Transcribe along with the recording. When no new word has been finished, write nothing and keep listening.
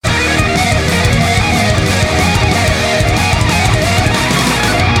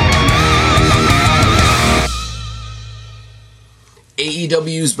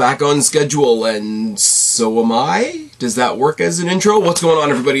AEW's back on schedule, and so am I. Does that work as an intro? What's going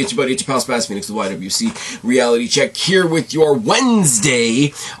on, everybody? It's your buddy, it's your pal, Spaz Phoenix, the YWC Reality Check here with your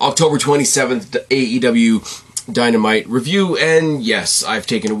Wednesday, October 27th AEW Dynamite review. And yes, I've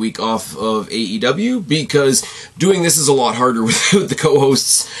taken a week off of AEW because doing this is a lot harder without the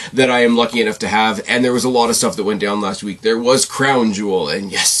co-hosts that I am lucky enough to have, and there was a lot of stuff that went down last week. There was Crown Jewel,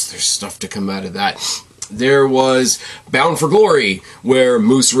 and yes, there's stuff to come out of that. There was Bound for Glory, where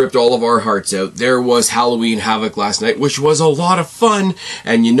Moose ripped all of our hearts out. There was Halloween Havoc last night, which was a lot of fun.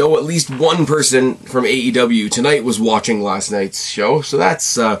 And you know, at least one person from AEW tonight was watching last night's show, so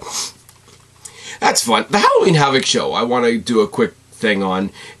that's fun. The Halloween Havoc show, I want to do a quick thing on.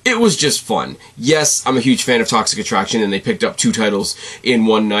 It was just fun. Yes, I'm a huge fan of Toxic Attraction, and they picked up 2 titles in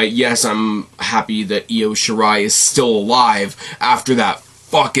one night. Yes, I'm happy that Io Shirai is still alive after that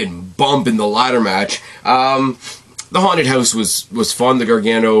fucking bump in the ladder match. The Haunted House was fun. The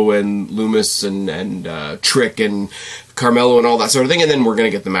Gargano and Loomis and Trick and Carmelo and all that sort of thing. And then we're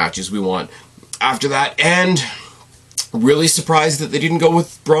going to get the matches we want after that. And really surprised that they didn't go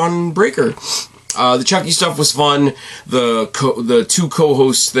with Braun Breaker. The Chucky stuff was fun. The 2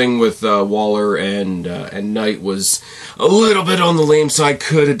 co-hosts thing with Waller and Knight was a little bit on the lame side.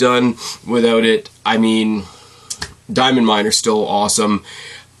 Could have done without it. I mean, Diamond Mine are still awesome.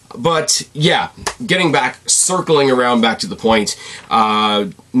 But yeah, getting back, circling around back to the point,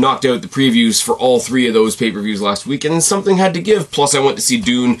 knocked out the previews for all 3 of those pay-per-views last week, and something had to give. Plus I went to see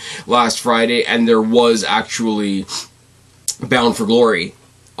Dune last Friday, and there was actually Bound for Glory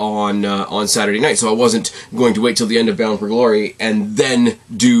on Saturday night, so I wasn't going to wait till the end of Bound for Glory and then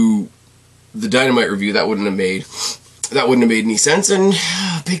do the Dynamite review. That wouldn't have made any sense. And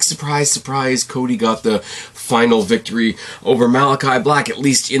big surprise, Cody got the final victory over Malachi Black, at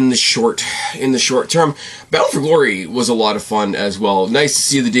least in the short term. Bound for Glory was a lot of fun as well. Nice to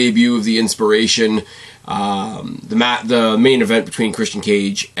see the debut of the Inspiration. The main event between Christian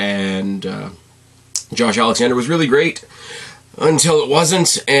Cage and Josh Alexander was really great. Until it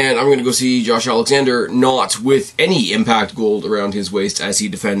wasn't, and I'm going to go see Josh Alexander not with any Impact Gold around his waist as he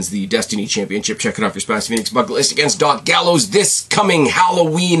defends the Destiny Championship. Check it off your Spaz Phoenix bucket list against Doc Gallows this coming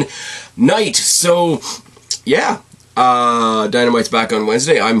Halloween night. So, yeah, Dynamite's back on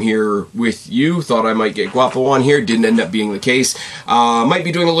Wednesday. I'm here with you. Thought I might get Guapo on here. Didn't end up being the case. Might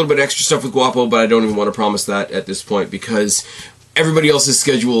be doing a little bit of extra stuff with Guapo, but I don't even want to promise that at this point because everybody else's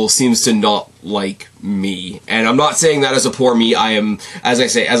schedule seems to not like me. And I'm not saying that as a poor me. I am, as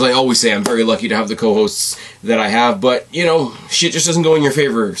I always say, I'm very lucky to have the co-hosts that I have. But, you know, shit just doesn't go in your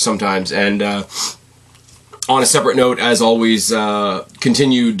favor sometimes. And on a separate note, as always,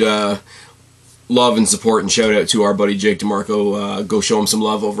 continued love and support and shout out to our buddy Jake DeMarco. Go show him some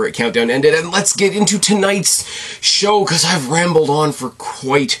love over at Countdown Ended. And let's get into tonight's show, because I've rambled on for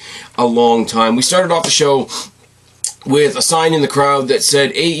quite a long time. We started off the show with a sign in the crowd that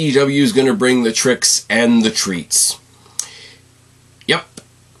said AEW is going to bring the tricks and the treats. Yep.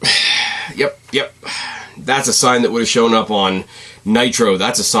 That's a sign that would have shown up on Nitro.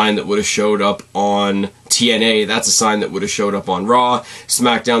 That's a sign that would have showed up on TNA. That's a sign that would have showed up on Raw.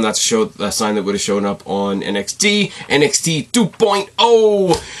 SmackDown, that's a sign that would have shown up on NXT. NXT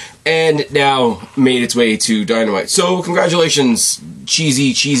 2.0. And now made its way to Dynamite. So congratulations,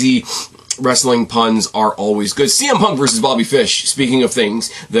 cheesy wrestling puns are always good. CM Punk versus Bobby Fish, speaking of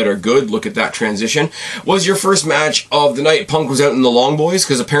things that are good, look at that transition, was your first match of the night. Punk was out in the long boys,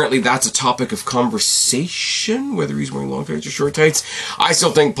 because apparently that's a topic of conversation, whether he's wearing long tights or short tights. I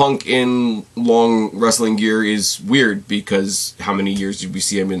still think Punk in long wrestling gear is weird, because how many years did we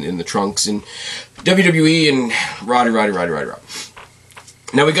see him in the trunks in WWE and Roddy.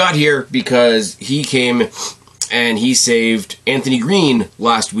 Now we got here because he came and he saved Anthony Green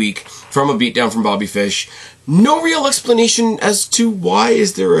last week from a beatdown from Bobby Fish. No real explanation as to why.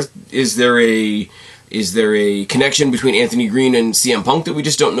 Is there a connection between Anthony Green and CM Punk that we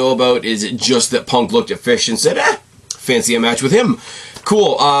just don't know about? Is it just that Punk looked at Fish and said, fancy a match with him?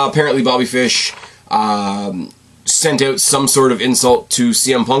 Cool. Apparently Bobby Fish sent out some sort of insult to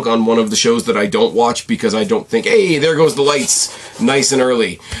CM Punk on one of the shows that I don't watch because I don't think, hey, there goes the lights nice and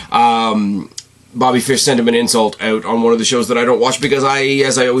early. Bobby Fish sent him an insult out on one of the shows that I don't watch because I,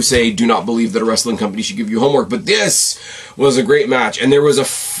 as I always say, do not believe that a wrestling company should give you homework. But this was a great match, and there was a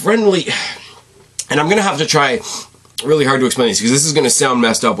friendly... And I'm going to have to try really hard to explain this because this is going to sound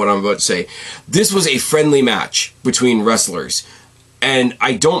messed up what I'm about to say. This was a friendly match between wrestlers. And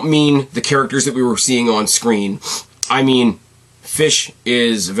I don't mean the characters that we were seeing on screen. I mean, Fish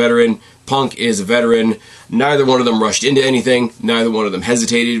is a veteran, Punk is a veteran. Neither one of them rushed into anything. Neither one of them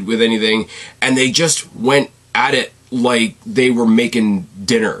hesitated with anything. And they just went at it like they were making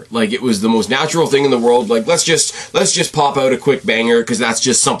dinner. Like it was the most natural thing in the world. Like let's just pop out a quick banger because that's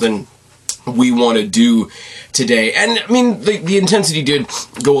just something we want to do today. And I mean, the intensity did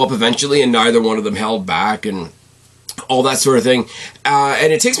go up eventually, and neither one of them held back, and all that sort of thing.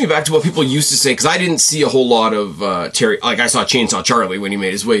 And it takes me back to what people used to say, because I didn't see a whole lot of Terry. Like, I saw Chainsaw Charlie when he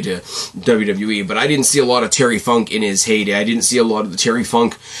made his way to WWE, but I didn't see a lot of Terry Funk in his heyday. I didn't see a lot of the Terry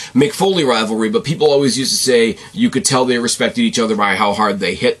Funk Mick Foley rivalry, but people always used to say you could tell they respected each other by how hard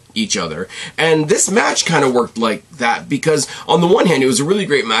they hit each other. And this match kind of worked like that, because on the one hand, it was a really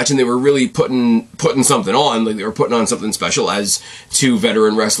great match, and they were really putting something on. Like, they were putting on something special, as two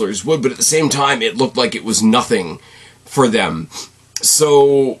veteran wrestlers would, but at the same time, it looked like it was nothing for them.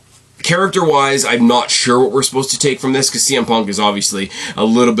 So, character-wise, I'm not sure what we're supposed to take from this, because CM Punk is obviously a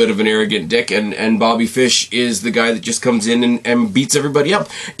little bit of an arrogant dick, and Bobby Fish is the guy that just comes in and beats everybody up.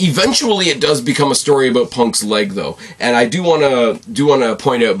 Eventually, it does become a story about Punk's leg, though, and I do want to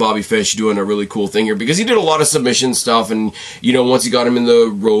point out Bobby Fish doing a really cool thing here, because he did a lot of submission stuff, and, you know, once you got him in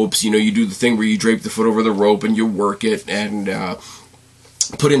the ropes, you know, you do the thing where you drape the foot over the rope, and you work it, and,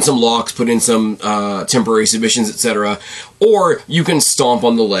 put in some locks, put in some temporary submissions, etc. Or you can stomp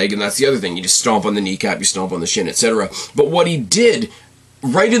on the leg, and that's the other thing. You just stomp on the kneecap, you stomp on the shin, etc. But what he did,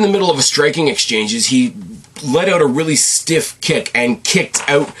 right in the middle of a striking exchange, is he let out a really stiff kick and kicked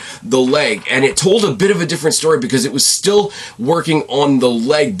out the leg. And it told a bit of a different story, because it was still working on the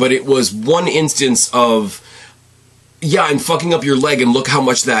leg, but it was one instance of, yeah, I'm fucking up your leg, and look how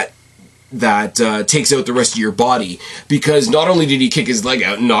much that takes out the rest of your body. Because not only did he kick his leg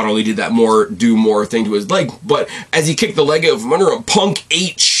out, and not only did that do more thing to his leg, but as he kicked the leg out from under him, Punk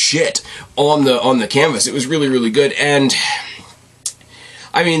ate shit on the canvas. It was really, really good. And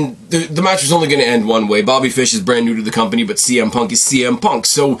I mean, the match was only going to end one way. Bobby Fish is brand new to the company, but CM Punk is CM Punk.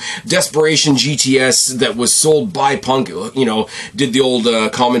 So, Desperation GTS that was sold by Punk, you know, did the old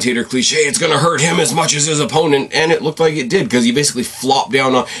commentator cliche, it's going to hurt him as much as his opponent, and it looked like it did, because he basically flopped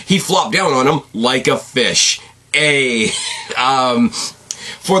down on him like a fish. For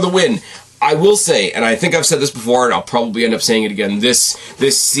the win. I will say, and I think I've said this before, and I'll probably end up saying it again, this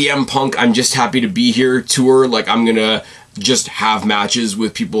CM Punk, I'm just happy to be here tour, like, I'm going to just have matches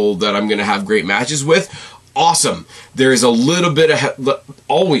with people that I'm going to have great matches with. Awesome. There is a little bit of,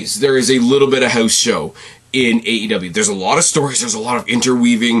 there is a little bit of house show in AEW. There's a lot of stories, there's a lot of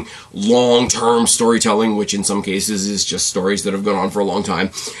interweaving, long-term storytelling, which in some cases is just stories that have gone on for a long time.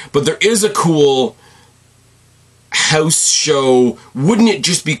 But there is a cool house show. Wouldn't it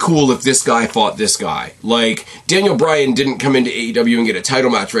just be cool if this guy fought this guy? Like, Daniel Bryan didn't come into AEW and get a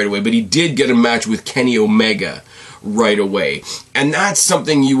title match right away, but he did get a match with Kenny Omega right away. And that's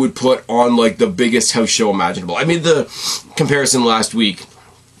something you would put on, like, the biggest house show imaginable. I made the comparison last week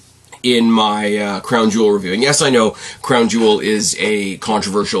in my Crown Jewel review. And yes, I know Crown Jewel is a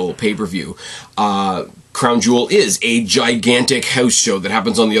controversial pay-per-view. Crown Jewel is a gigantic house show that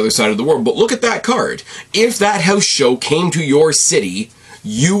happens on the other side of the world. But look at that card. If that house show came to your city,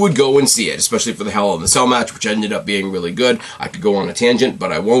 you would go and see it, especially for the Hell in the Cell match, which ended up being really good. I could go on a tangent,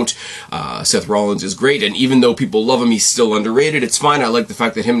 but I won't. Seth Rollins is great, and even though people love him, he's still underrated. It's fine. I like the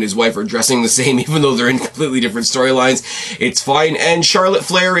fact that him and his wife are dressing the same, even though they're in completely different storylines. It's fine. And Charlotte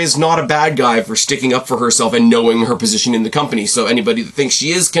Flair is not a bad guy for sticking up for herself and knowing her position in the company, so anybody that thinks she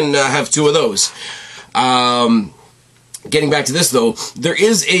is can have two of those. Getting back to this, though, there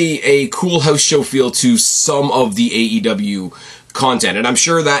is a cool house show feel to some of the AEW content, and I'm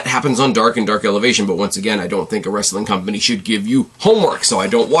sure that happens on Dark and Dark Elevation, but once again, I don't think a wrestling company should give you homework, so I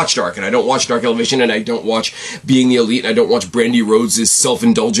don't watch Dark, and I don't watch Dark Elevation, and I don't watch Being the Elite, and I don't watch Brandy Rhodes'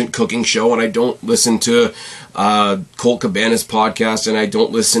 self-indulgent cooking show, and I don't listen to Colt Cabana's podcast, and I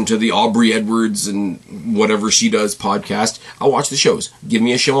don't listen to the Aubrey Edwards and whatever she does podcast. I'll watch the shows. Give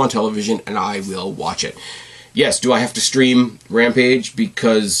me a show on television, and I will watch it. Yes, do I have to stream Rampage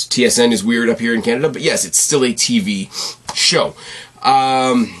because TSN is weird up here in Canada? But yes, it's still a TV show.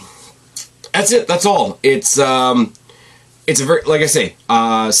 That's it. That's all. It's a very, like I say,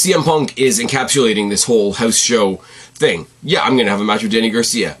 CM Punk is encapsulating this whole house show thing. Yeah, I'm going to have a match with Danny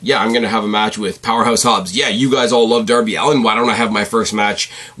Garcia. Yeah, I'm going to have a match with Powerhouse Hobbs. Yeah, you guys all love Darby Allin. Why don't I have my first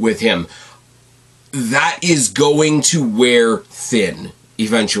match with him? That is going to wear thin.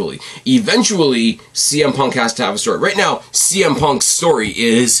 Eventually, CM Punk has to have a story. Right now, CM Punk's story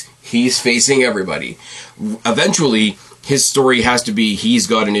is he's facing everybody. Eventually, his story has to be he's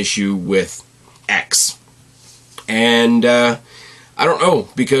got an issue with X. And I don't know,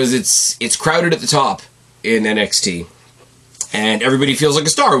 because it's crowded at the top in NXT. And everybody feels like a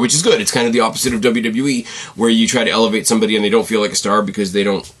star, which is good. It's kind of the opposite of WWE, where you try to elevate somebody and they don't feel like a star because they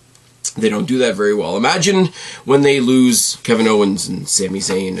don't They don't do that very well. Imagine when they lose Kevin Owens and Sami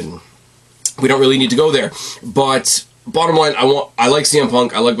Zayn, and we don't really need to go there. But bottom line, I like CM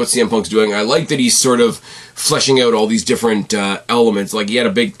Punk. I like what CM Punk's doing. I like that he's sort of fleshing out all these different elements. Like he had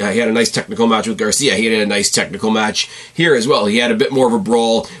a nice technical match with Garcia. He had a nice technical match here as well. He had a bit more of a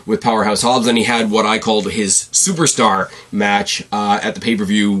brawl with Powerhouse Hobbs, and he had what I called his superstar match at the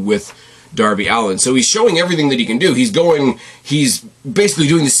pay-per-view with Darby Allin. So he's showing everything that he can do. He's basically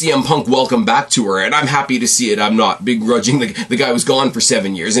doing the CM Punk welcome back tour, and I'm happy to see it. I'm not begrudging. The guy was gone for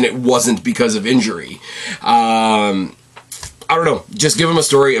 7 years, and it wasn't because of injury. I don't know. Just give him a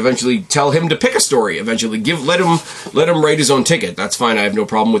story. Eventually, tell him to pick a story. Eventually, let him write his own ticket. That's fine. I have no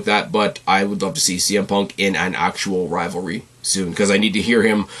problem with that. But I would love to see CM Punk in an actual rivalry soon, because I need to hear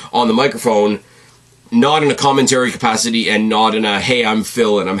him on the microphone. Not in a commentary capacity, and not in a, hey, I'm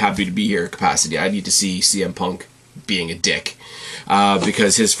Phil and I'm happy to be here capacity. I need to see CM Punk being a dick.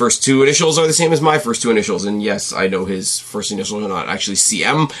 Because his first two initials are the same as my first two initials. And yes, I know his first initials are not actually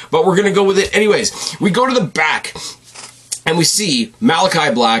CM, but we're going to go with it anyways. We go to the back, and we see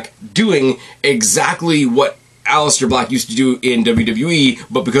Malachi Black doing exactly what Aleister Black used to do in WWE,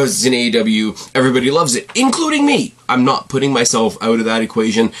 but because it's in AEW, everybody loves it, including me. I'm not putting myself out of that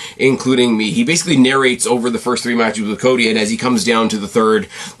equation, including me. He basically narrates over the first 3 matches with Cody, and as he comes down to the third,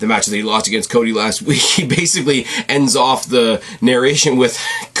 the match that he lost against Cody last week, he basically ends off the narration with,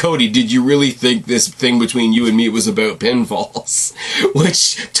 Cody, did you really think this thing between you and me was about pinfalls?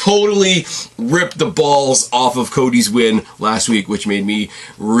 Which totally ripped the balls off of Cody's win last week, which made me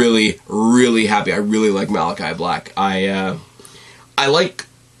really, really happy. I really like Malachi Black. I like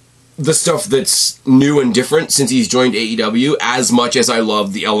the stuff that's new and different since he's joined AEW as much as I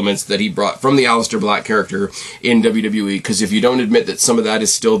love the elements that he brought from the Aleister Black character in WWE, because if you don't admit that some of that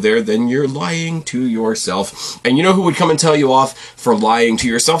is still there, then you're lying to yourself. And you know who would come and tell you off for lying to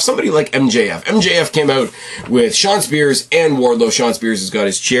yourself? Somebody like MJF. MJF came out with Shawn Spears and Wardlow. Shawn Spears has got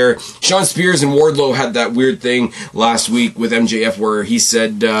his chair. Shawn Spears and Wardlow had that weird thing last week with MJF where he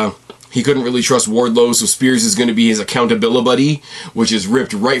said he couldn't really trust Wardlow, so Spears is going to be his accountability buddy, which is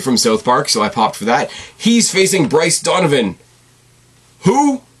ripped right from South Park, so I popped for that. He's facing Bryce Donovan.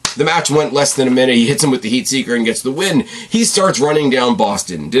 Who? The match went less than a minute. He hits him with the Heat Seeker and gets the win. He starts running down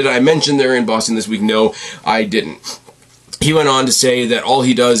Boston. Did I mention they're in Boston this week? No, I didn't. He went on to say that all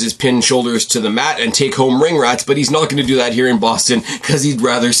he does is pin shoulders to the mat and take home ring rats, but he's not going to do that here in Boston because he'd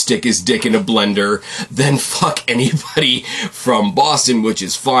rather stick his dick in a blender than fuck anybody from Boston, which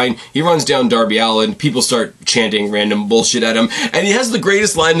is fine. He runs down Darby Allin. People start chanting random bullshit at him, and he has the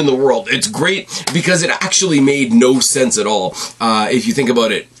greatest line in the world. It's great because it actually made no sense at all, if you think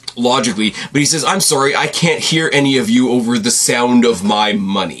about it logically, but he says, I'm sorry, I can't hear any of you over the sound of my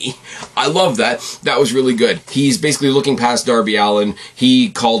money. I love that. That was really good. He's basically looking past Darby Allin. He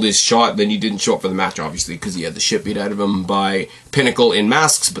called his shot, then he didn't show up for the match, obviously, because he had the shit beat out of him by Pinnacle in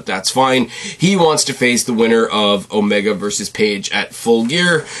masks, but that's fine. He wants to face the winner of Omega versus Page at Full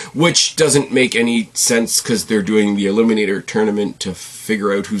Gear, which doesn't make any sense because they're doing the Eliminator tournament to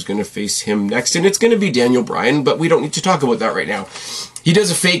figure out who's going to face him next, and it's going to be Daniel Bryan, but we don't need to talk about that right now. He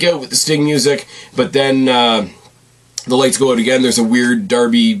does a fake out with the Sting music, but then the lights go out again. There's a weird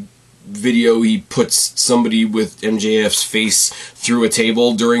Darby video. He puts somebody with MJF's face through a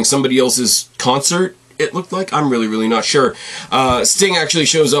table during somebody else's concert, it looked like. I'm really, really not sure. Sting actually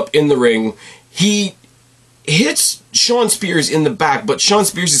shows up in the ring. He hits Shawn Spears in the back, but Shawn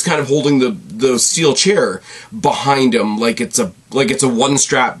Spears is kind of holding the steel chair behind him like it's a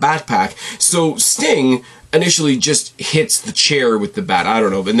one-strap backpack. So Sting initially just hits the chair with the bat. I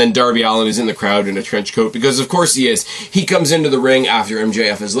don't know. And then Darby Allin is in the crowd in a trench coat, because of course he is. He comes into the ring after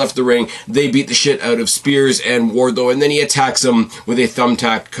MJF has left the ring. They beat the shit out of Spears and Wardlow, and then he attacks him with a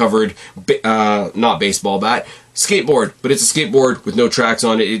thumbtack-covered, not baseball bat, skateboard, but it's a skateboard with no tracks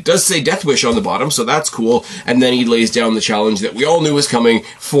on it. It does say Death Wish on the bottom, so that's cool. And then he lays down the challenge that we all knew was coming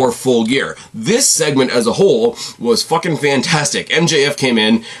for Full Gear. This segment as a whole was fucking fantastic. MJF came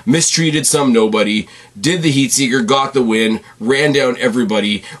in, mistreated some nobody, did the Heat Seeker, got the win, ran down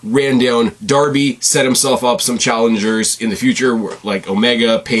everybody, ran down Darby, set himself up some challengers in the future, like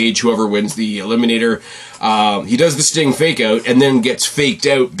Omega, Page, whoever wins the Eliminator. He does the Sting fake out and then gets faked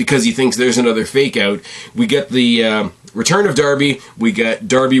out because he thinks there's another fake out. We get the return of Darby. We get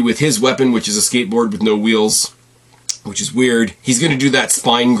Darby with his weapon, which is a skateboard with no wheels, which is weird. He's going to do that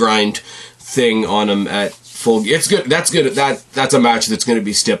spine grind thing on him at Full Gear. It's good. That's good. That's a match that's going to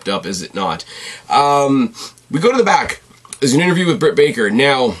be stepped up, is it not? We go to the back. There's an interview with Britt Baker.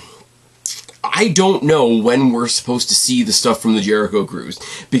 Now, I don't know when we're supposed to see the stuff from the Jericho Cruise,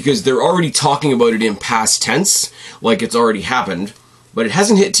 because they're already talking about it in past tense, like it's already happened. but it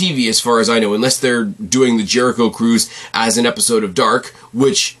hasn't hit TV as far as I know, unless they're doing the Jericho Cruise as an episode of Dark,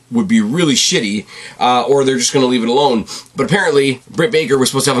 which would be really shitty, or they're just going to leave it alone. But apparently, Britt Baker was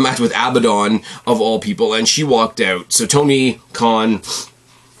supposed to have a match with Abaddon, of all people, and she walked out. So Tony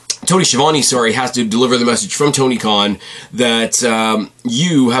Schiavone, has to deliver the message from Tony Khan that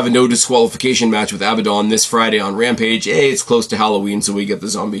you have a no disqualification match with Abaddon this Friday on Rampage. Hey, it's close to Halloween, so we get the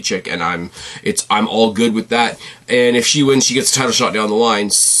zombie chick, and I'm all good with that. And if she wins, she gets a title shot down the line.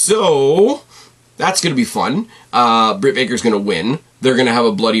 So that's going to be fun. Britt Baker's going to win. They're going to have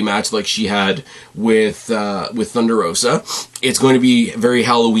a bloody match like she had with Thunder Rosa. It's going to be very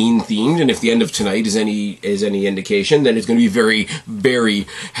Halloween themed, and if the end of tonight is any indication, then it's going to be very, very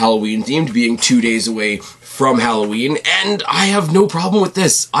Halloween themed, being 2 days away from Halloween. And I have no problem with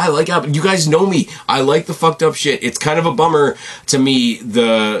this. I like it. You guys know me. I like the fucked up shit. It's kind of a bummer to me.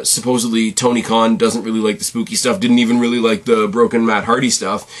 The supposedly Tony Khan doesn't really like the spooky stuff. Didn't even really like the broken Matt Hardy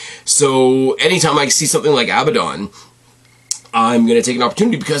stuff. So anytime I see something like Abaddon, I'm going to take an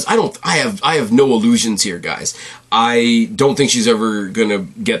opportunity, because I have no illusions here, guys. I don't think she's ever going to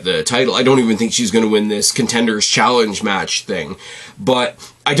get the title. I don't even think she's going to win this Contenders Challenge match thing.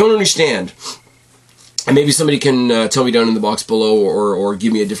 But I don't understand, and maybe somebody can tell me down in the box below, or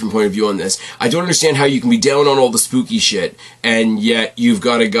give me a different point of view on this. I don't understand how you can be down on all the spooky shit, and yet you've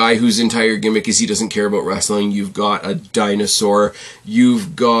got a guy whose entire gimmick is he doesn't care about wrestling. You've got a dinosaur.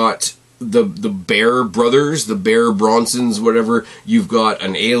 You've got the Bear Brothers, the Bear Bronsons, whatever. You've got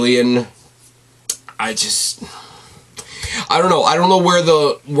an alien. I don't know. I don't know where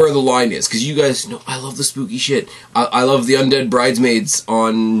the line is, because you guys know I love the spooky shit. I love the Undead Bridesmaids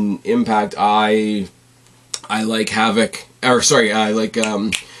on Impact. I like Havoc. Or sorry, I like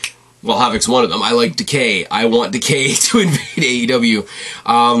well, Havoc's one of them. I like Decay. I want Decay to invade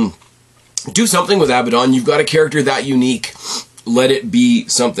AEW. Do something with Abaddon. You've got a character that unique. Let it be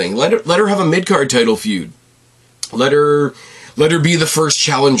something. Let her have a mid-card title feud. Let her be the first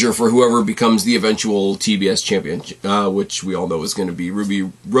challenger for whoever becomes the eventual TBS champion, which we all know is going to be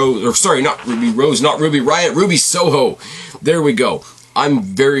Ruby Rose. Or sorry, not Ruby Rose, not Ruby Riott, Ruby Soho. There we go. I'm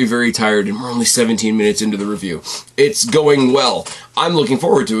very, very tired, and we're only 17 minutes into the review. It's going well. I'm looking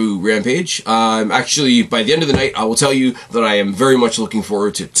forward to Rampage. Actually, by the end of the night, I will tell you that I am very much looking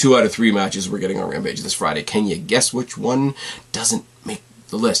forward to 2 out of 3 matches we're getting on Rampage this Friday. Can you guess which one doesn't make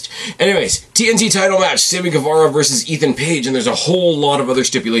the list? Anyways, TNT title match, Sammy Guevara versus Ethan Page, and there's a whole lot of other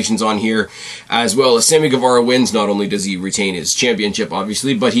stipulations on here as well. As Sammy Guevara wins, not only does he retain his championship,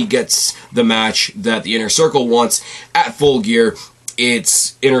 obviously, but he gets the match that the Inner Circle wants at Full Gear.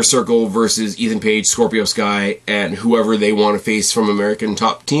 It's Inner Circle versus Ethan Page, Scorpio Sky, and whoever they want to face from American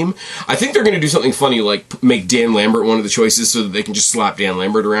Top Team. I think they're going to do something funny, like make Dan Lambert one of the choices so that they can just slap Dan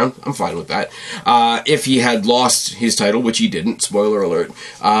Lambert around. I'm fine with that. If he had lost his title, which he didn't, spoiler alert,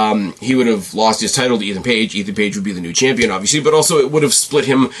 he would have lost his title to Ethan Page. Ethan Page would be the new champion, obviously, but also it would have split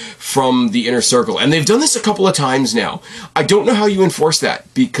him from the Inner Circle. And they've done this a couple of times now. I don't know how you enforce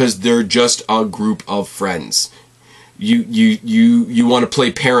that, because they're just a group of friends. You want to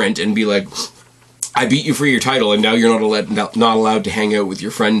play parent and be like, I beat you for your title, and now you're not allowed to hang out with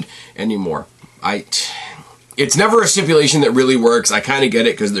your friend anymore. It's never a stipulation that really works. I kind of get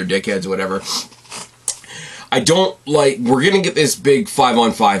it because they're dickheads, whatever. I don't like. We're gonna get this big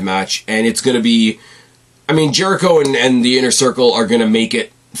 5-on-5 match, and it's gonna be. I mean, Jericho and the Inner Circle are gonna make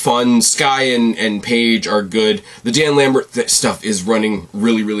it fun. Sky and Page are good. The Dan Lambert stuff is running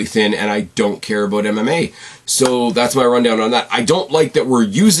really, really thin, and I don't care about MMA. So that's my rundown on that. I don't like that we're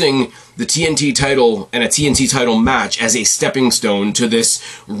using the TNT title and a TNT title match as a stepping stone to this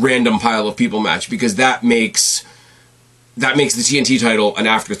random pile of people match, because that makes the TNT title an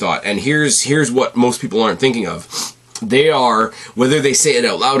afterthought. And here's what most people aren't thinking of. They are, whether they say it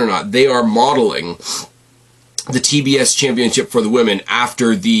out loud or not, they are modeling the TBS championship for the women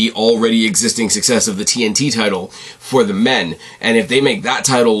after the already existing success of the TNT title for the men. And if they make that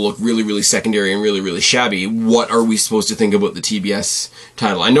title look really, really secondary and really, really shabby, what are we supposed to think about the TBS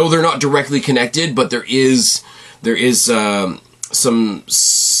title? I know they're not directly connected, but there is some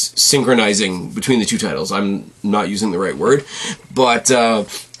synchronizing between the two titles. I'm not using the right word, but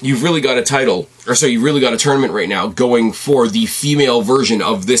you've really got a title, or sorry, you've really got a tournament right now going for the female version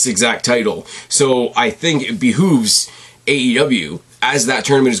of this exact title. So I think it behooves AEW, as that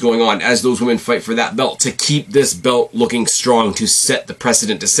tournament is going on, as those women fight for that belt, to keep this belt looking strong, to set the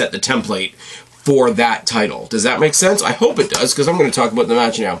precedent, to set the template for that title. Does that make sense? I hope it does, because I'm going to talk about the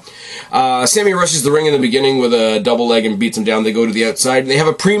match now. Sammy rushes the ring in the beginning with a double leg and beats him down. They go to the outside, and they have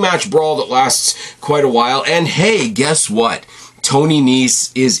a pre-match brawl that lasts quite a while. And hey, guess what? Tony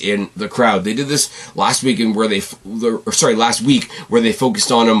Nese is in the crowd. They did this last week last week where they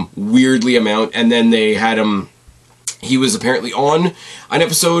focused on him weirdly amount, and then they had him. He was apparently on an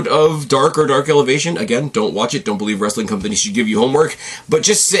episode of Dark or Dark Elevation. Again, don't watch it. Don't believe wrestling companies should give you homework. But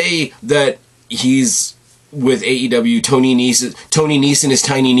just say that he's with AEW. Tony Nese and his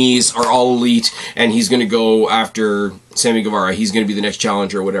tiny knees are all elite, and he's going to go after Sammy Guevara. He's going to be the next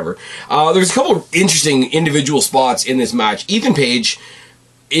challenger or whatever. There's a couple of interesting individual spots in this match. Ethan Page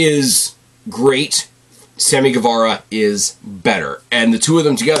is great. Sammy Guevara is better. And the two of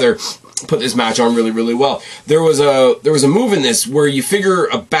them together put this match on really, really well. There was a move in this where you figure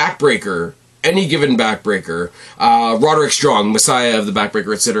a backbreaker, any given backbreaker, Roderick Strong, Messiah of the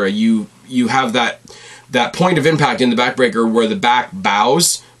backbreaker, etc. You have that point of impact in the backbreaker where the back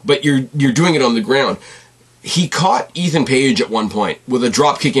bows, but you're doing it on the ground. He caught Ethan Page at one point with a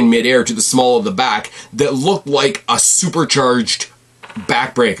drop kick in midair to the small of the back that looked like a supercharged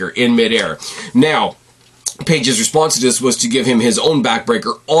backbreaker in midair. Now, Page's response to this was to give him his own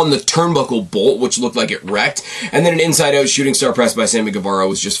backbreaker on the turnbuckle bolt, which looked like it wrecked, and then an inside-out shooting star press by Sammy Guevara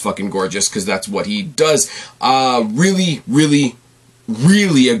was just fucking gorgeous, because that's what he does. Really, really,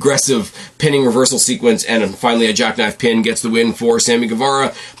 really aggressive pinning reversal sequence, and finally a jackknife pin gets the win for Sammy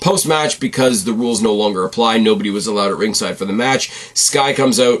Guevara. Post-match, because the rules no longer apply, nobody was allowed at ringside for the match. Sky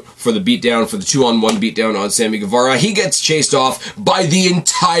comes out for the beatdown, for the 2-on-1 beatdown on Sammy Guevara. He gets chased off by the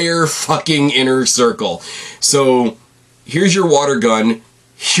entire fucking inner circle. So, here's your water gun,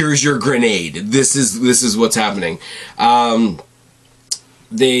 here's your grenade. This is what's happening.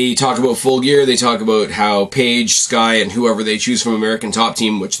 They talk about Full Gear, they talk about how Page, Sky, and whoever they choose from American Top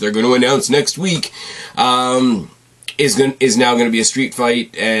Team, which they're going to announce next week, is now going to be a street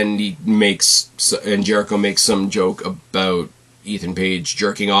fight, and Jericho makes some joke about Ethan Page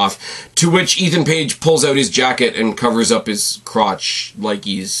jerking off, to which Ethan Page pulls out his jacket and covers up his crotch like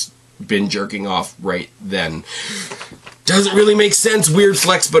he's been jerking off right then. Doesn't really make sense, weird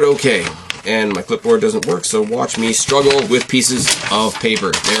flex, but okay. And my clipboard doesn't work, so watch me struggle with pieces of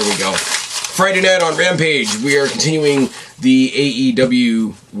paper. There we go. Friday night on Rampage, we are continuing the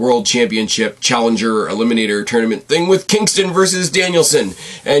AEW World Championship Challenger Eliminator Tournament thing with Kingston versus Danielson.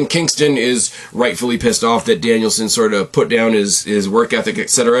 And Kingston is rightfully pissed off that Danielson sort of put down his work ethic,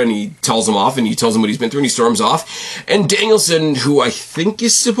 etc., and he tells him off, and he tells him what he's been through, and he storms off. And Danielson, who I think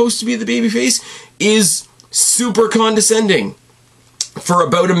is supposed to be the babyface, is super condescending for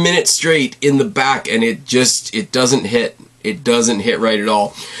about a minute straight in the back, and it doesn't hit. It doesn't hit right at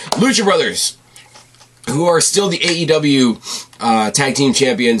all. Lucha Brothers, who are still the AEW Tag Team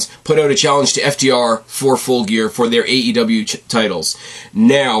Champions, put out a challenge to FTR for Full Gear for their AEW titles.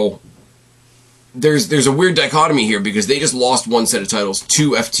 Now, there's a weird dichotomy here, because they just lost one set of titles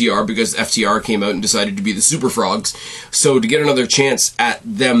to FTR because FTR came out and decided to be the Super Frogs. So to get another chance at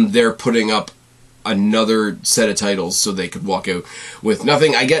them, they're putting up another set of titles so they could walk out with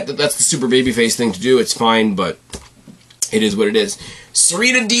nothing. I get that that's the super babyface thing to do, it's fine, but it is what it is.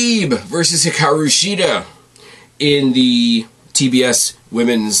 Serena Deeb versus Hikaru Shida in the TBS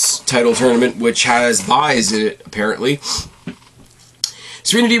Women's Title Tournament, which has buys in it, apparently.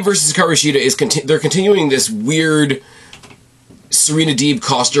 Serena Deeb versus Hikaru Shida they're continuing this weird Serena Deeb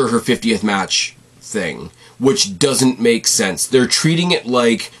cost her 50th match thing, which doesn't make sense. They're treating it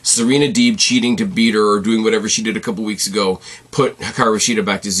like Serena Deeb cheating to beat her or doing whatever she did a couple weeks ago put Hikaru Shida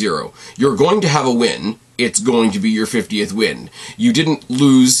back to 0. You're going to have a win. It's going to be your 50th win. You didn't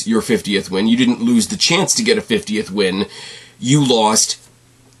lose your 50th win. You didn't lose the chance to get a 50th win. You lost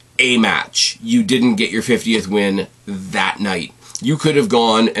a match. You didn't get your 50th win that night. You could have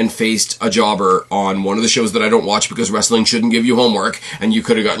gone and faced a jobber on one of the shows that I don't watch because wrestling shouldn't give you homework, and you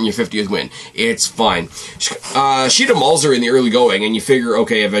could have gotten your 50th win. It's fine. Shida mauls her in the early going, and you figure,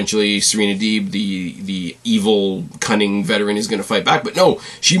 okay, eventually Serena Deeb, the evil, cunning veteran, is going to fight back. But no,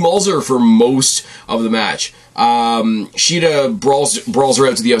 she mauls her for most of the match. Shida brawls her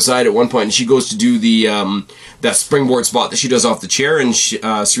out to the outside at one point, and she goes to do that springboard spot that she does off the chair, and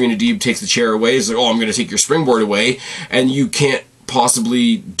Serena Deeb takes the chair away. It's like, oh, I'm going to take your springboard away, and you can't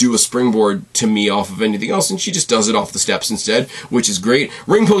possibly do a springboard to me off of anything else, and she just does it off the steps instead, which is great.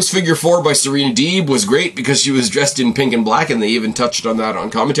 Ring post figure 4 by Serena Deeb was great because she was dressed in pink and black, and they even touched on that on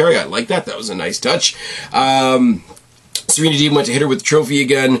commentary. I like that. That was a nice touch. Serena Deeb went to hit her with the trophy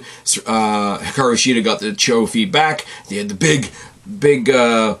again. Hikaru Shida got the trophy back. They had the big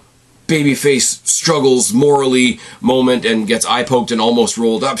babyface struggles morally moment and gets eye poked and almost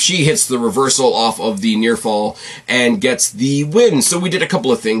rolled up. She hits the reversal off of the near fall and gets the win. So we did a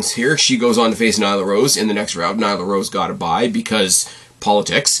couple of things here. She goes on to face Nyla Rose in the next round. Nyla Rose got a bye because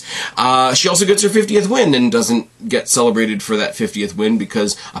politics. She also gets her 50th win and doesn't get celebrated for that 50th win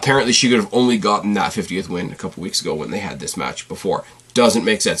because apparently she could have only gotten that 50th win a couple weeks ago when they had this match before. Doesn't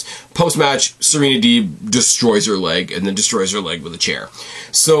make sense. Post-match, Serena Deeb destroys her leg and then destroys her leg with a chair.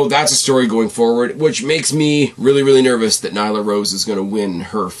 So that's a story going forward, which makes me really, really nervous that Nyla Rose is going to win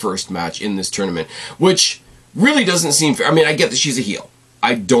her first match in this tournament, which really doesn't seem fair. I mean, I get that she's a heel.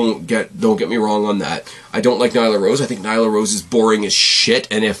 Don't get me wrong on that. I don't like Nyla Rose. I think Nyla Rose is boring as shit,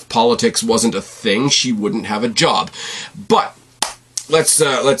 and if politics wasn't a thing, she wouldn't have a job. But let's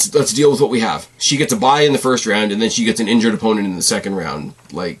deal with what we have. She gets a bye in the first round, and then she gets an injured opponent in the second round.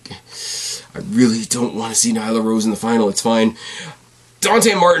 Like, I really don't want to see Nyla Rose in the final. It's fine.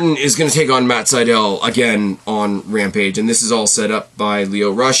 Dante Martin is going to take on Matt Sydal again on Rampage, and this is all set up by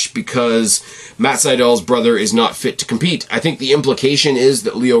Lio Rush because Matt Sydal's brother is not fit to compete. I think the implication is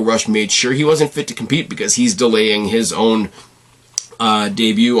that Lio Rush made sure he wasn't fit to compete because he's delaying his own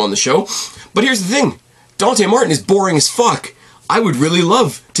debut on the show. But here's the thing. Dante Martin is boring as fuck. I would really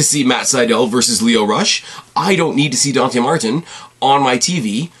love to see Matt Sydal versus Lio Rush. I don't need to see Dante Martin on my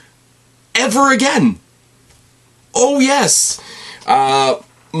TV ever again. Oh, yes.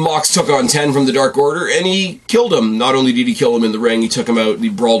 Mox took on 10 from the Dark Order, and he killed him. Not only did he kill him in the ring, he took him out, he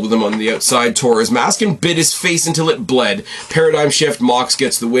brawled with him on the outside, tore his mask, and bit his face until it bled. Paradigm shift, Mox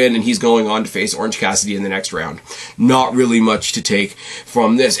gets the win, and he's going on to face Orange Cassidy in the next round. Not really much to take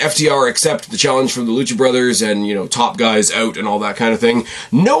from this. FTR accept the challenge from the Lucha Brothers, and, you know, top guys out and all that kind of thing.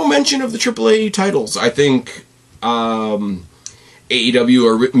 No mention of the AAA titles. I think, AEW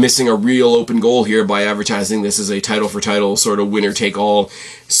are missing a real open goal here by advertising this as a title-for-title sort of winner-take-all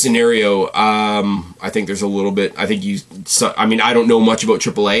scenario. I think there's a little bit... I mean, I don't know much about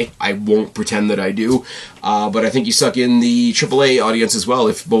AAA. I won't pretend that I do. But I think you suck in the AAA audience as well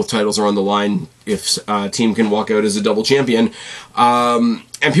if both titles are on the line, if a team can walk out as a double champion.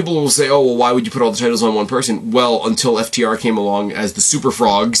 And people will say, oh, well, why would you put all the titles on one person? Well, until FTR came along as the Super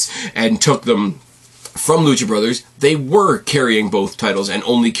Frogs and took them from Lucha Brothers, they were carrying both titles and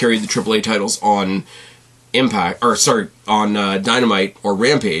only carried the AAA titles on Dynamite or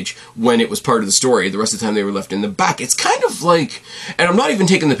Rampage when it was part of the story. The rest of the time they were left in the back. It's kind of like, and I'm not even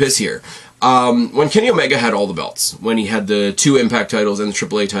taking the piss here, when Kenny Omega had all the belts, when he had the 2 Impact titles and the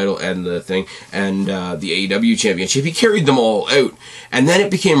AAA title and the thing, and the AEW championship, he carried them all out. And then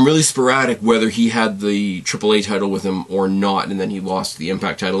it became really sporadic whether he had the AAA title with him or not, and then he lost the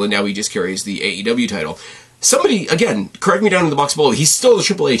Impact title, and now he just carries the AEW title. Somebody, again, correct me down in the box below, he's still the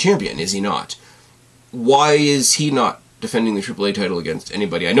AAA champion, is he not? Why is he not defending the AAA title against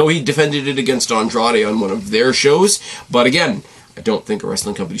anybody? I know he defended it against Andrade on one of their shows, but again, I don't think a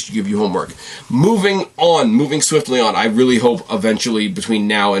wrestling company should give you homework. Moving swiftly on, I really hope eventually between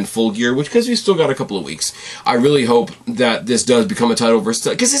now and Full Gear, because we've still got a couple of weeks, I really hope that this does become a title versus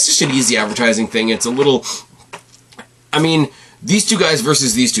title, because it's just an easy advertising thing. It's a little, I mean, these two guys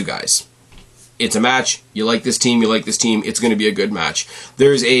versus these two guys. It's a match. You like this team, it's going to be a good match.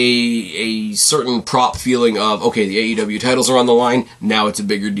 There's a certain prop feeling of, okay, the AEW titles are on the line, now it's a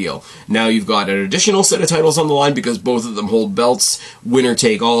bigger deal. Now you've got an additional set of titles on the line because both of them hold belts, winner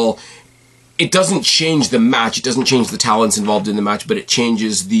take all. It doesn't change the match, it doesn't change the talents involved in the match, but it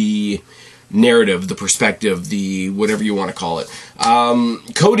changes the narrative, the perspective, the whatever you want to call it.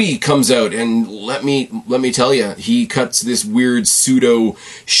 Cody comes out, and let me tell you, he cuts this weird pseudo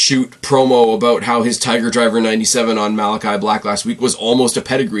shoot promo about how his Tiger Driver 97 on Malachi Black last week was almost a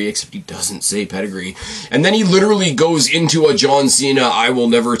pedigree, except he doesn't say pedigree. And then he literally goes into a John Cena I will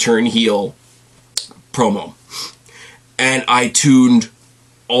never turn heel promo. And I tuned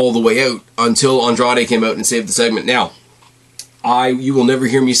all the way out until Andrade came out and saved the segment. Now, you will never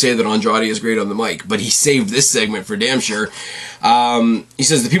hear me say that Andrade is great on the mic, but he saved this segment for damn sure. He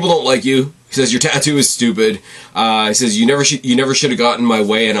says, the people don't like you. He says, your tattoo is stupid. He says, you never should have gotten my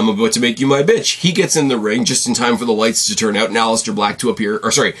way, and I'm about to make you my bitch. He gets in the ring just in time for the lights to turn out and Malachi Black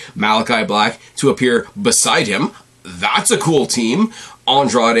to appear beside him. That's a cool team.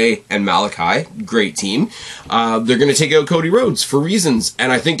 Andrade and Malachi, great team. They're going to take out Cody Rhodes for reasons,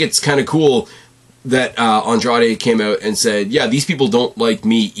 and I think it's kind of cool that Andrade came out and said, yeah, these people don't like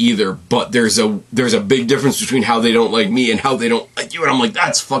me either, but there's a big difference between how they don't like me and how they don't like you. And I'm like,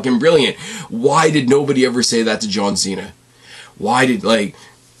 that's fucking brilliant. Why did nobody ever say that to John Cena? Why did nobody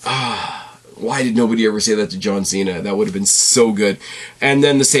ever say that to John Cena? That would have been so good. And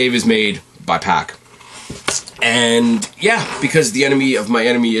then the save is made by Pac. And yeah, because the enemy of my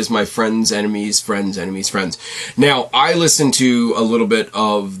enemy is my friend's enemy's friend's enemy's friends. Now, I listened to a little bit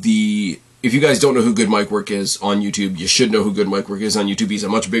of the if you guys don't know who Good Mike Work is on YouTube, you should know who Good Mike Work is on YouTube. He's a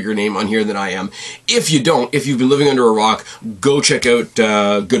much bigger name on here than I am. If you don't, if you've been living under a rock, go check out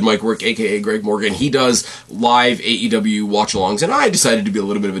Good Mike Work, aka Greg Morgan. He does live AEW watch-alongs, and I decided to be a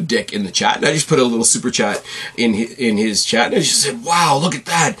little bit of a dick in the chat, and I just put a little super chat in his chat, and I just said, wow, look at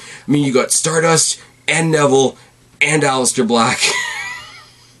that. I mean, you got Stardust, and Neville, and Aleister Black,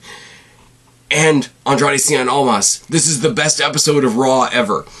 and Andrade Cien Almas. This is the best episode of Raw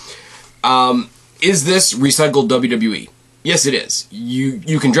ever. Is this recycled WWE? Yes, it is.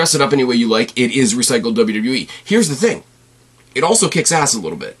 You can dress it up any way you like. It is recycled WWE. Here's the thing. It also kicks ass a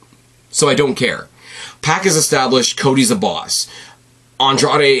little bit. So I don't care. Pac is established. Cody's a boss.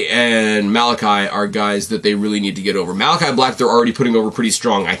 Andrade and Malachi are guys that they really need to get over. Malachi Black, they're already putting over pretty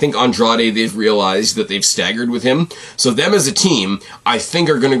strong. I think Andrade, they've realized that they've staggered with him. So them as a team, I think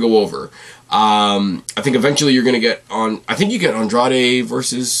are going to go over. I think eventually you're going to get on... I think you get Andrade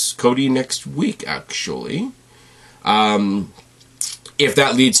versus Cody next week, actually. If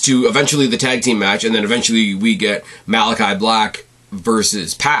that leads to eventually the tag team match, and then eventually we get Malachi Black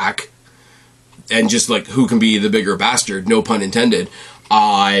versus Pac, and just like who can be the bigger bastard, no pun intended,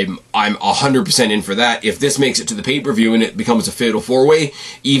 I'm 100% in for that. If this makes it to the pay-per-view and it becomes a fatal four-way,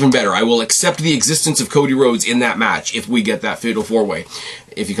 even better. I will accept the existence of Cody Rhodes in that match if we get that fatal four-way.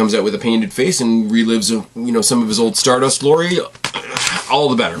 If he comes out with a painted face and relives, some of his old Stardust glory, all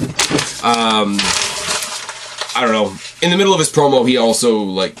the better. I don't know. In the middle of his promo, he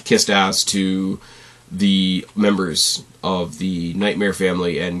also kissed ass to the members of the Nightmare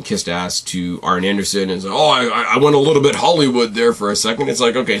family and kissed ass to Arn Anderson and said, I went a little bit Hollywood there for a second. It's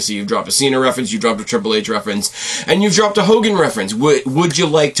like, okay, so you've dropped a Cena reference, you've dropped a Triple H reference, and you've dropped a Hogan reference. Would you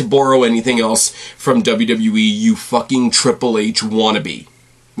like to borrow anything else from WWE, you fucking Triple H wannabe?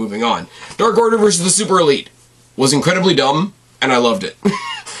 Moving on. Dark Order versus the Super Elite was incredibly dumb, and I loved it.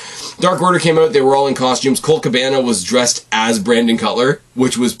 Dark Order came out, they were all in costumes. Colt Cabana was dressed as Brandon Cutler,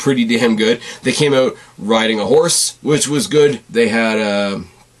 which was pretty damn good. They came out riding a horse, which was good. They had a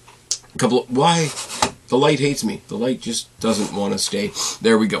couple of... Why? The light hates me. The light just doesn't want to stay.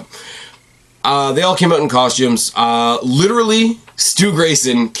 There we go. They all came out in costumes. Literally, Stu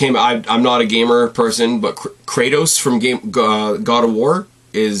Grayson came... I'm not a gamer person, but Kratos from God of War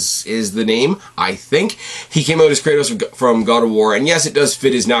is the name, I think. He came out as Kratos from God of War, and yes, it does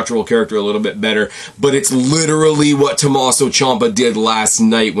fit his natural character a little bit better, but it's literally what Tommaso Ciampa did last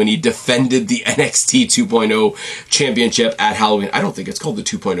night when he defended the NXT 2.0 championship at Halloween. I don't think it's called the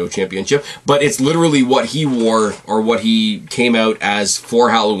 2.0 championship, but it's literally what he wore, or what he came out as for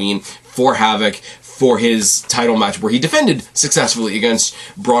Halloween, for Havoc, for his title match where he defended successfully against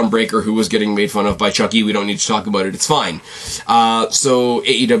Braun Breaker, who was getting made fun of by Chucky. We don't need to talk about it. It's fine. So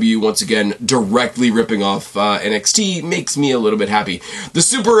AEW, once again, directly ripping off NXT, makes me a little bit happy. The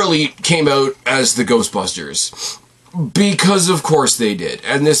Super Elite came out as the Ghostbusters. Because of course they did.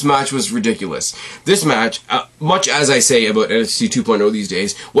 And this match was ridiculous. This match, much as I say about NXT 2.0 these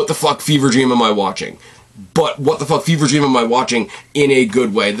days, what the fuck fever dream am I watching? But what the fuck fever dream am I watching in a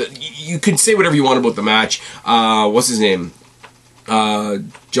good way? You can say whatever you want about the match. What's his name? Johnny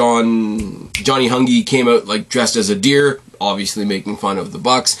Hungy came out dressed as a deer, obviously making fun of the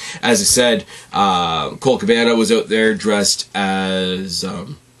Bucks. As I said, Colt Cabana was out there dressed as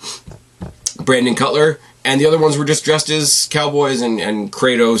Brandon Cutler. And the other ones were just dressed as cowboys, and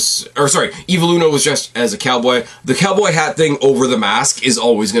Kratos... Or, sorry, Evil Uno was dressed as a cowboy. The cowboy hat thing over the mask is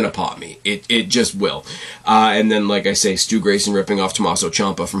always going to pop me. It just will. And then, like I say, Stu Grayson ripping off Tommaso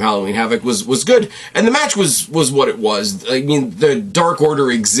Ciampa from Halloween Havoc was good. And the match was what it was. I mean, the Dark Order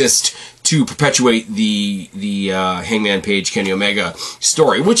exist to perpetuate the Hangman Page, Kenny Omega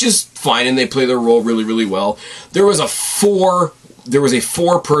story, which is fine, and they play their role really, really well. There was a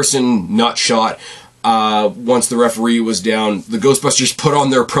four-person nut shot. Once the referee was down, the Ghostbusters put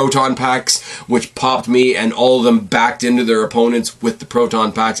on their proton packs, which popped me, and all of them backed into their opponents with the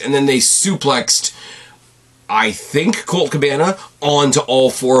proton packs, and then they suplexed, I think, Colt Cabana onto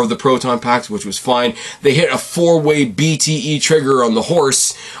all four of the proton packs, which was fine. They hit a four-way BTE trigger on the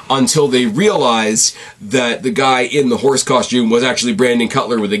horse until they realized that the guy in the horse costume was actually Brandon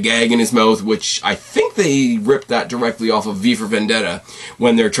Cutler with a gag in his mouth, which I think they ripped that directly off of V for Vendetta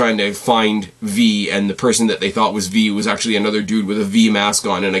when they're trying to find V, and the person that they thought was V was actually another dude with a V mask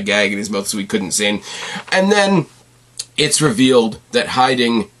on and a gag in his mouth so he couldn't sing. And then it's revealed that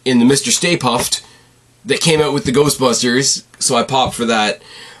hiding in the Mr. Stay Puft that came out with the Ghostbusters, so I popped for that.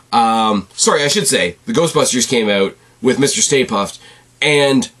 Sorry, I should say, the Ghostbusters came out with Mr. Stay Puft,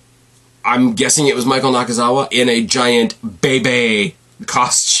 and I'm guessing it was Michael Nakazawa in a giant baby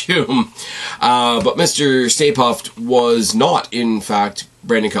costume. But Mr. Stay Puft was not, in fact,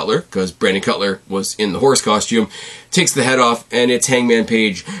 Brandon Cutler, because Brandon Cutler was in the horse costume. Takes the head off, and it's Hangman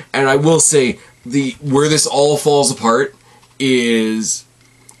Page. And I will say, where this all falls apart is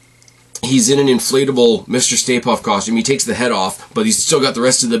he's in an inflatable Mr. Stay Puft costume. He takes the head off, but he's still got the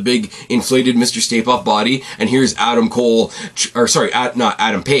rest of the big inflated Mr. Stay Puft body. And here's Adam Cole, or sorry, not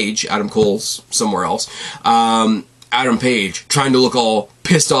Adam Page. Adam Cole's somewhere else. Adam Page trying to look all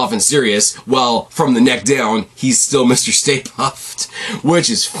pissed off and serious, while from the neck down, he's still Mr. Stay Puft, which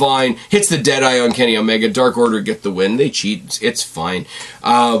is fine. Hits the Deadeye on Kenny Omega. Dark Order get the win. They cheat. It's fine.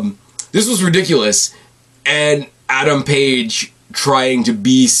 This was ridiculous, and Adam Page trying to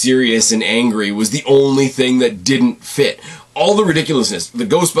be serious and angry was the only thing that didn't fit. All the ridiculousness, the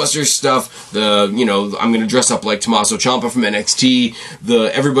Ghostbusters stuff, I'm gonna dress up like Tommaso Ciampa from NXT,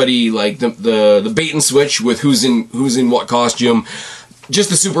 everybody, like, the bait and switch with who's in what costume, just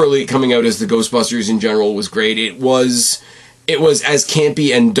the Super Elite coming out as the Ghostbusters in general was great. It was as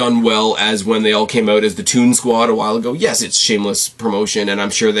campy and done well as when they all came out as the Toon Squad a while ago. Yes, it's shameless promotion, and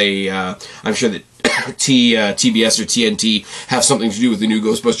I'm sure that TBS or TNT have something to do with the new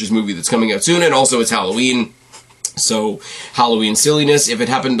Ghostbusters movie that's coming out soon, and also it's Halloween. So, Halloween silliness. If it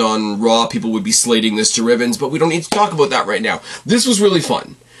happened on Raw, people would be slating this to ribbons, but we don't need to talk about that right now. This was really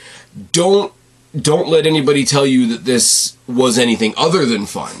fun. Don't let anybody tell you that this was anything other than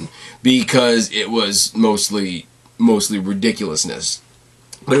fun, because it was mostly ridiculousness.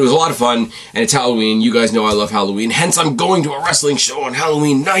 But it was a lot of fun, and it's Halloween. You guys know I love Halloween. Hence, I'm going to a wrestling show on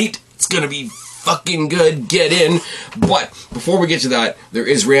Halloween night. It's gonna be fucking good. Get in. But before we get to that, there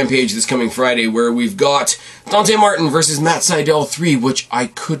is Rampage this coming Friday, where we've got Dante Martin versus Matt Sydal 3, which I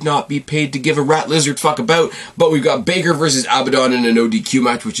could not be paid to give a rat lizard fuck about. But we've got Baker versus Abaddon in an ODQ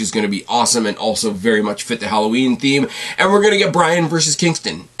match, which is going to be awesome and also very much fit the Halloween theme. And we're going to get Bryan versus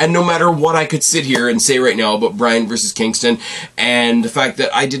Kingston. And no matter what I could sit here and say right now about Bryan versus Kingston, and the fact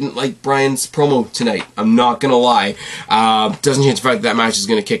that I didn't like Bryan's promo tonight, I'm not going to lie, doesn't change the fact that match is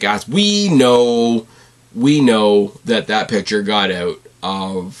going to kick ass. We know that picture got out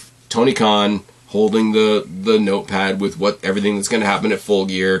of Tony Khan holding the notepad with everything that's going to happen at Full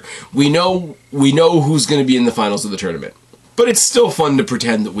Gear. We know who's going to be in the finals of the tournament. But it's still fun to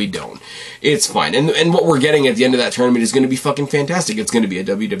pretend that we don't. It's fine. And what we're getting at the end of that tournament is going to be fucking fantastic. It's going to be a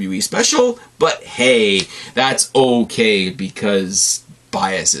WWE special, but hey, that's okay because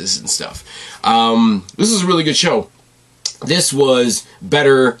biases and stuff. This is a really good show. This was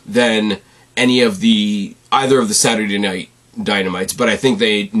better than either of the Saturday night Dynamites, but I think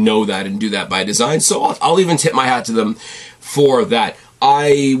they know that and do that by design, so I'll even tip my hat to them for that.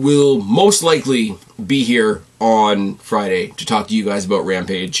 I will most likely be here on Friday to talk to you guys about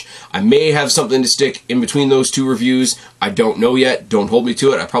Rampage. I may have something to stick in between those two reviews. I don't know yet. Don't hold me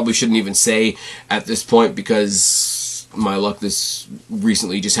to it. I probably shouldn't even say at this point because my luck this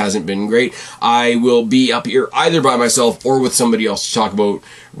recently just hasn't been great. I will be up here either by myself or with somebody else to talk about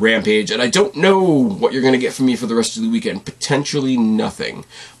Rampage, and I don't know what you're going to get from me for the rest of the weekend. Potentially nothing.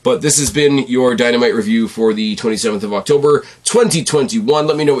 But this has been your Dynamite review for the 27th of October, 2021.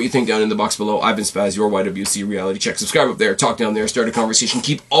 Let me know what you think down in the box below. I've been Spaz, your YWC Reality Check. Subscribe up there, talk down there, start a conversation.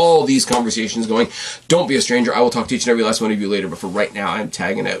 Keep all these conversations going. Don't be a stranger. I will talk to each and every last one of you later, but for right now, I'm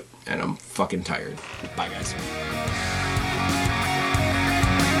tagging out, and I'm fucking tired. Bye, guys.